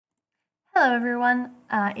Hello everyone.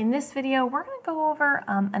 In this video we're going to go over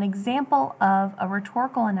an example of a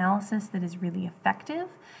rhetorical analysis that is really effective,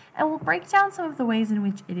 and we'll break down some of the ways in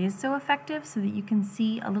which it is so effective so that you can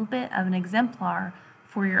see a little bit of an exemplar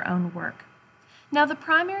for your own work. Now, the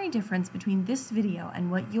primary difference between this video and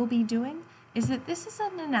what you'll be doing is that this is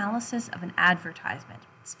an analysis of an advertisement,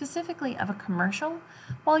 specifically of a commercial,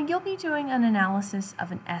 while you'll be doing an analysis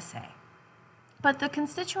of an essay. But the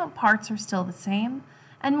constituent parts are still the same.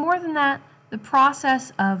 And more than that, the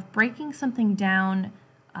process of breaking something down,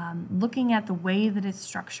 looking at the way that it's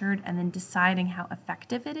structured, and then deciding how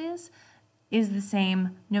effective it is the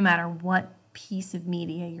same no matter what piece of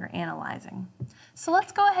media you're analyzing. So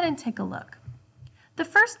let's go ahead and take a look. The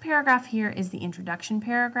first paragraph here is the introduction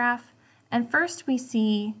paragraph, and first we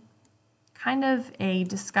see kind of a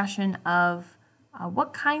discussion of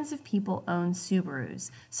what kinds of people own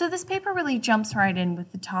Subarus. So this paper really jumps right in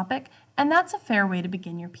with the topic, and that's a fair way to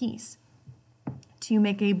begin your piece. To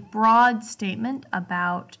make a broad statement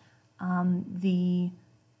about the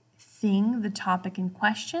topic in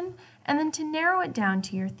question, and then to narrow it down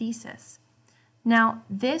to your thesis. Now,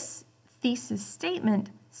 this thesis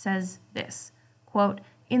statement says this, quote,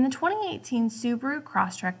 "In the 2018 Subaru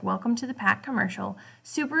Crosstrek Welcome to the Pack commercial,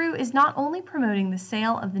 Subaru is not only promoting the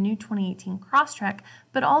sale of the new 2018 Crosstrek,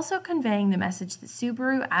 but also conveying the message that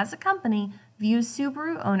Subaru as a company views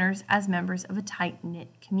Subaru owners as members of a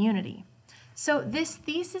tight-knit community." So this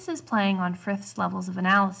thesis is playing on Frith's levels of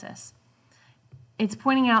analysis. It's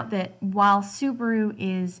pointing out that while Subaru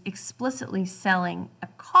is explicitly selling a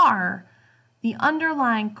car, the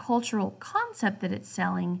underlying cultural concept that it's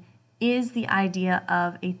selling is the idea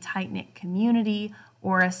of a tight-knit community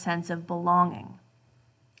or a sense of belonging.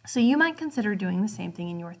 So you might consider doing the same thing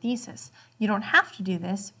in your thesis. You don't have to do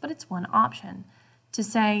this, but it's one option. To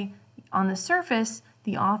say, on the surface,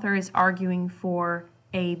 the author is arguing for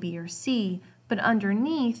A, B, or C, but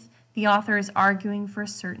underneath, the author is arguing for a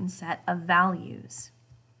certain set of values.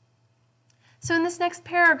 So in this next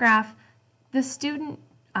paragraph, the student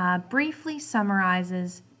briefly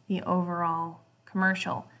summarizes the overall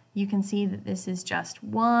commercial. You can see that this is just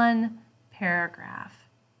one paragraph.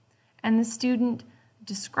 And the student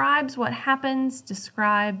describes what happens,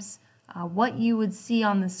 describes what you would see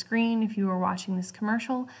on the screen if you were watching this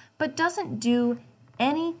commercial, but doesn't do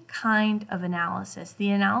any kind of analysis. The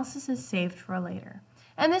analysis is saved for later.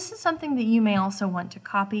 And this is something that you may also want to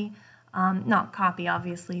copy, not copy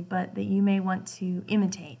obviously, but that you may want to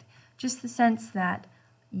imitate. Just the sense that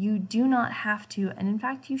you do not have to, and in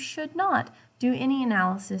fact you should not, do any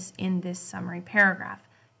analysis in this summary paragraph.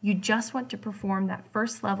 You just want to perform that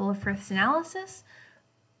first level of Frith's analysis,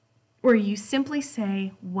 where you simply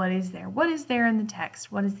say, what is there? What is there in the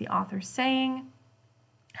text? What is the author saying?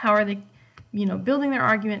 How are they, building their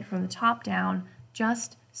argument from the top down?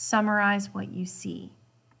 Just summarize what you see.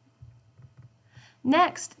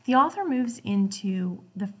 Next, the author moves into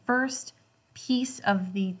the first piece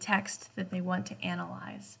of the text that they want to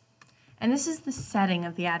analyze. And this is the setting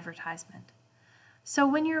of the advertisement. So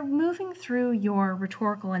when you're moving through your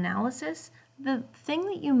rhetorical analysis, the thing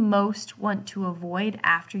that you most want to avoid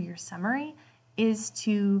after your summary is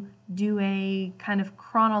to do a kind of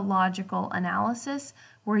chronological analysis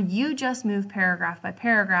where you just move paragraph by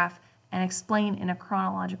paragraph and explain in a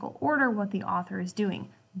chronological order what the author is doing.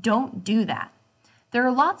 Don't do that. There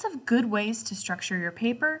are lots of good ways to structure your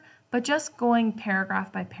paper, but just going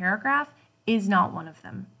paragraph by paragraph is not one of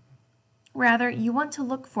them. Rather, you want to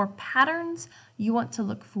look for patterns, you want to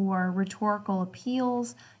look for rhetorical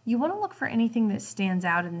appeals, you want to look for anything that stands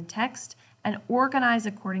out in the text and organize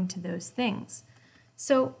according to those things.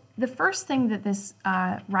 So the first thing that this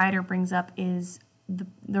writer brings up is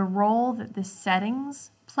the role that the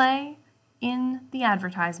settings play in the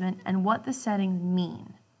advertisement and what the settings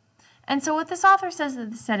mean. And so what this author says that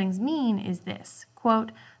the settings mean is this,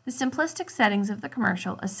 quote, "The simplistic settings of the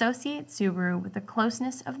commercial associate Subaru with the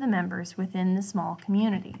closeness of the members within the small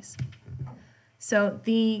communities." So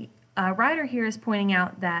the writer here is pointing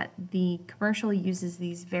out that the commercial uses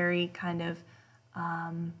these very kind of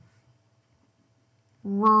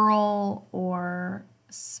rural or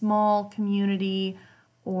small community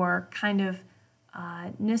or kind of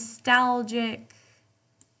nostalgic,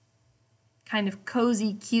 kind of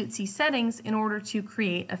cozy, cutesy settings in order to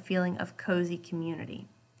create a feeling of cozy community.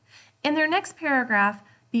 In their next paragraph,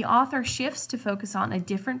 the author shifts to focus on a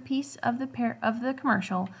different piece of the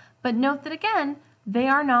commercial, but note that again, they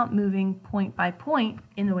are not moving point by point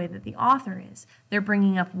in the way that the author is. They're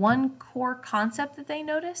bringing up one core concept that they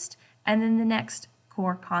noticed, and then the next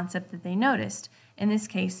core concept that they noticed, in this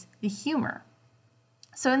case, the humor.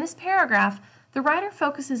 So in this paragraph, the writer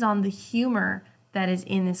focuses on the humor that is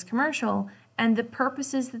in this commercial and the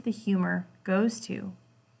purposes that the humor goes to.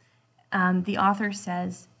 The author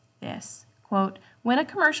says this, quote, "When a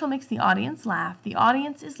commercial makes the audience laugh, the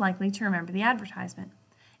audience is likely to remember the advertisement.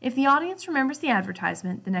 If the audience remembers the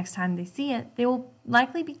advertisement the next time they see it, they will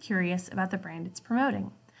likely be curious about the brand it's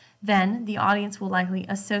promoting. Then, the audience will likely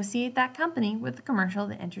associate that company with the commercial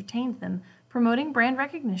that entertained them, promoting brand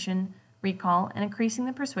recognition, recall, and increasing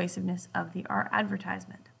the persuasiveness of the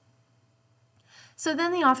advertisement." So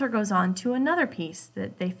then the author goes on to another piece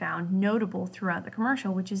that they found notable throughout the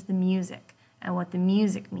commercial, which is the music and what the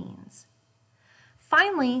music means.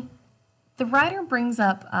 Finally, the writer brings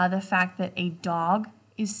up the fact that a dog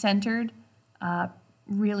is centered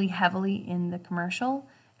really heavily in the commercial,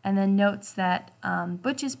 and then notes that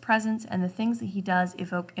Butch's presence and the things that he does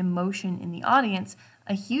evoke emotion in the audience,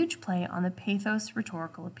 a huge play on the pathos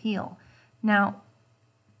rhetorical appeal. Now,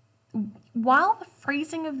 while the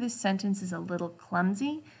phrasing of this sentence is a little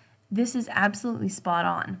clumsy, this is absolutely spot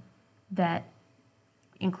on, that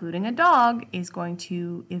including a dog is going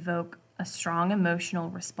to evoke a strong emotional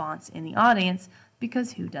response in the audience,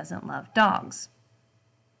 because who doesn't love dogs?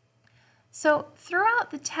 So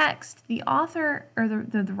throughout the text, the author, or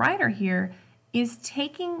the writer here, is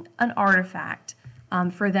taking an artifact.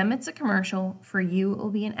 For them it's a commercial, for you it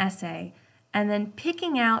will be an essay, and then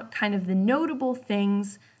picking out kind of the notable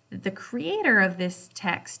things that the creator of this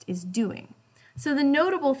text is doing. So the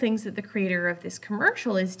notable things that the creator of this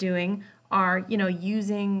commercial is doing are,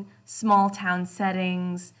 using small town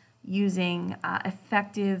settings, using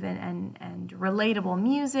effective and relatable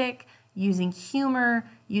music, using humor,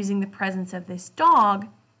 using the presence of this dog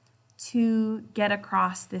to get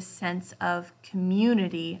across this sense of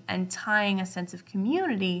community and tying a sense of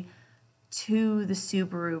community to the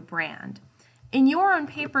Subaru brand. In your own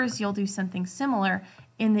papers, you'll do something similar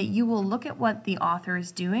in that you will look at what the author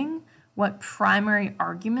is doing, what primary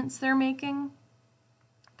arguments they're making,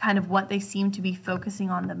 kind of what they seem to be focusing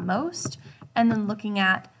on the most, and then looking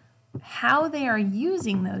at how they are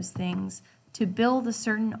using those things to build a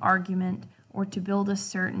certain argument or to build a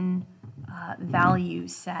certain value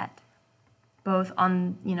set, both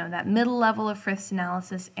on that middle level of Frith's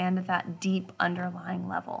analysis and at that deep underlying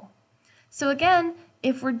level. So again,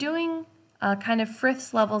 if we're doing kind of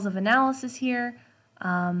Frith's levels of analysis here,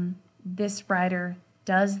 this writer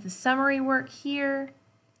does the summary work here,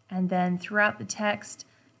 and then throughout the text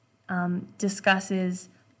discusses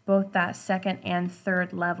both that second and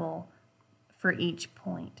third level for each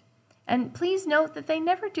point. And please note that they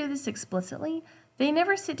never do this explicitly. They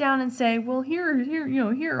never sit down and say, well, here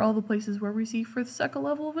are all the places where we see Frith's second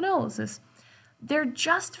level of analysis. They're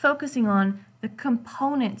just focusing on the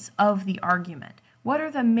components of the argument. What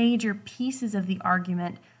are the major pieces of the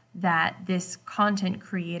argument that this content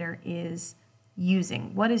creator is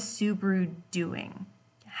using? What is Subaru doing?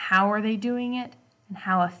 How are they doing it? And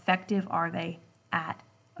how effective are they at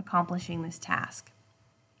accomplishing this task?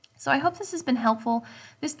 So I hope this has been helpful.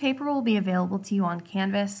 This paper will be available to you on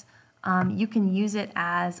Canvas. You can use it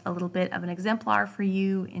as a little bit of an exemplar for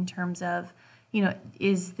you in terms of,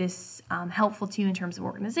 is this helpful to you in terms of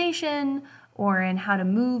organization, or in how to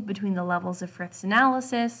move between the levels of Frith's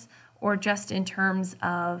analysis, or just in terms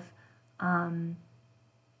of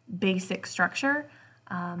basic structure.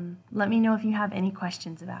 Let me know if you have any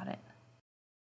questions about it.